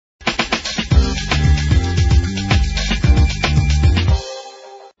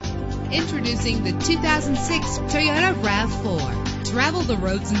Introducing the 2006 Toyota RAV4. Travel the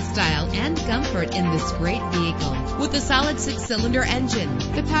roads in style and comfort in this great vehicle. With a solid 6-cylinder engine,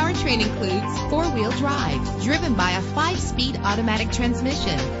 the powertrain includes 4-wheel drive, driven by a 5-speed automatic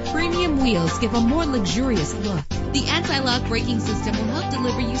transmission. Premium wheels give a more luxurious look. The anti-lock braking system will help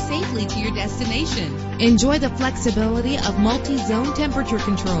deliver you safely to your destination. Enjoy the flexibility of multi-zone temperature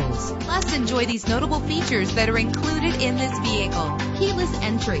controls. Plus, enjoy these notable features that are included in this vehicle: keyless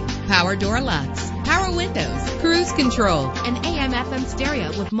entry, power door locks, power windows, cruise control, an AM/FM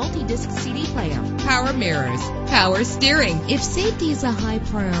stereo with multi-disc CD player, power mirrors, power steering. If safety is a high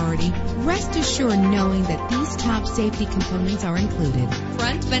priority, rest assured knowing that these top safety components are included: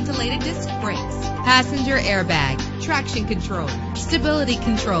 front ventilated disc brakes, passenger airbag, traction control, stability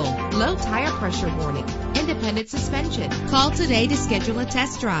control, low tire pressure warning, independent suspension. Call today to schedule a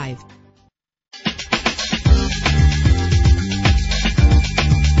test drive.